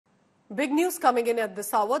Big news coming in at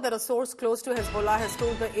this hour that a source close to Hezbollah has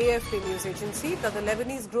told the AFP news agency that the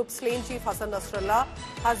Lebanese group slain chief Hassan Nasrallah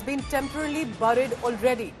has been temporarily buried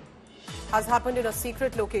already. Has happened in a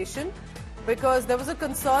secret location because there was a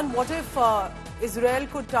concern, what if Israel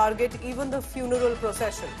could target even the funeral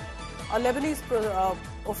procession? A Lebanese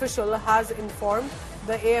official has informed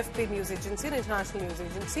the AFP news agency, the international news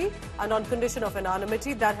agency, and on condition of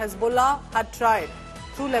anonymity, that Hezbollah had tried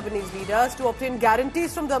through Lebanese leaders to obtain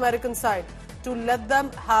guarantees from the American side to let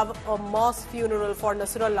them have a mass funeral for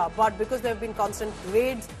Nasrallah. But because there have been constant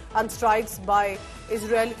raids and strikes by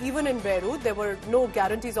Israel, even in Beirut, there were no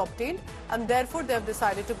guarantees obtained, and therefore they have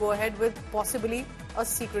decided to go ahead with possibly a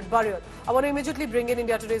secret burial. I want to immediately bring in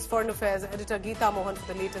India Today's Foreign Affairs editor Geeta Mohan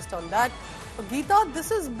for the latest on that. Geeta,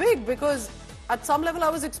 this is big because at some level I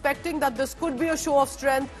was expecting that this could be a show of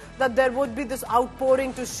strength, that there would be this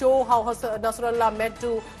outpouring to show how Nasrallah meant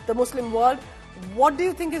to the Muslim world. What do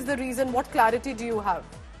you think is the reason? What clarity do you have?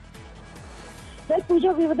 Well,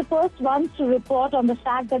 Pooja, we were the first ones to report on the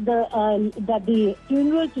fact that the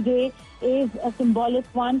funeral today is a symbolic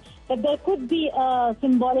one, that there could be a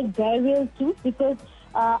symbolic burial too, because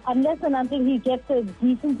unless and until he gets a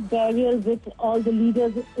decent burial with all the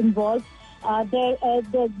leaders involved, this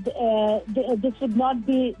would not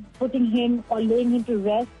be putting him or laying him to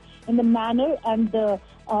rest in the manner and the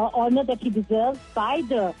honor that he deserves by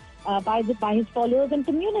his followers and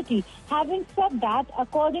community. Having said that,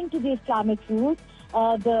 according to the Islamic rules,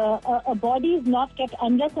 a body is not kept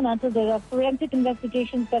unless and until there are forensic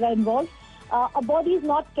investigations that are involved. A body is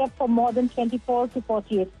not kept for more than 24 to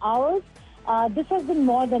 48 hours. This has been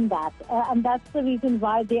more than that, and that's the reason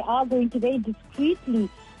why they are going to very discreetly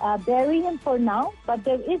bury him for now. But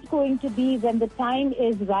there is going to be, when the time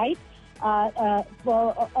is right,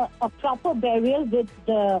 for a proper burial with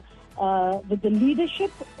the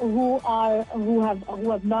leadership who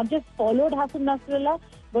have not just followed Hassan Nasrallah,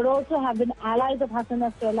 but also have been allies of Hassan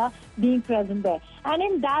Nasrallah being present there. And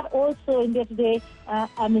in that also, India Today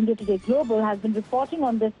and India Today Global has been reporting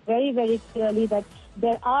on this very, very clearly, that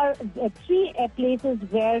there are three places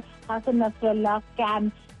where Hassan Nasrallah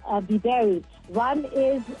can be buried. One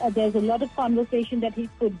is there's a lot of conversation that he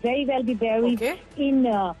could very well be buried in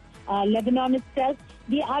Lebanon itself.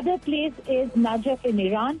 The other place is Najaf in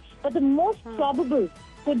Iran, but the most probable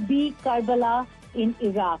could be Karbala in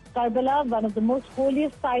Iraq. Karbala, one of the most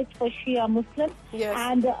holiest sites for Shia Muslims,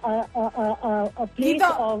 and a place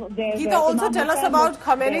where... Geeta, also tell us about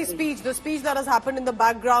Khamenei's speech, the speech that has happened in the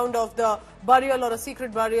background of the burial, or a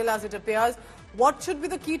secret burial as it appears. What should be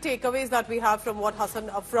the key takeaways that we have from what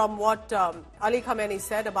Ali Khamenei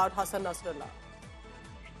said about Hassan Nasrallah?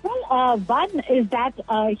 Well, one is that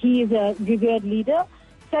he is a revered leader.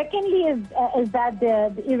 Secondly is that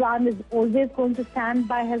Iran is always going to stand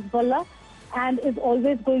by Hezbollah and is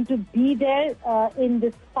always going to be there in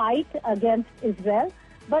this fight against Israel.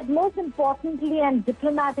 But most importantly and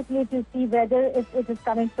diplomatically, to see whether it is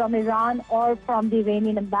coming from Iran or from the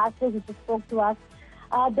Iranian ambassador who just spoke to us,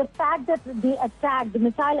 the fact that the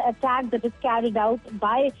missile attack that is carried out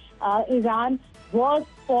by Iran was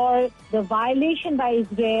for the violation by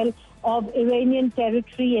Israel of Iranian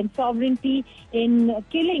territory and sovereignty in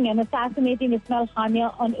killing and assassinating Ismail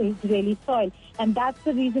Haniyeh on Israeli soil. And that's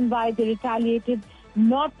the reason why they retaliated,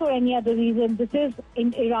 not for any other reason. This is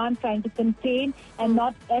in Iran trying to contain and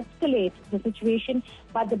not escalate the situation.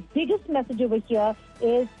 But the biggest message over here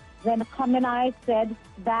is when Khamenei said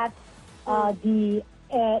that the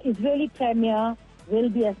Israeli premier will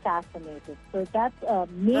be assassinated. So that's a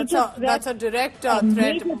major threat. That's a direct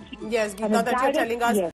threat. Yes, Geeta, that you're telling us. Yes.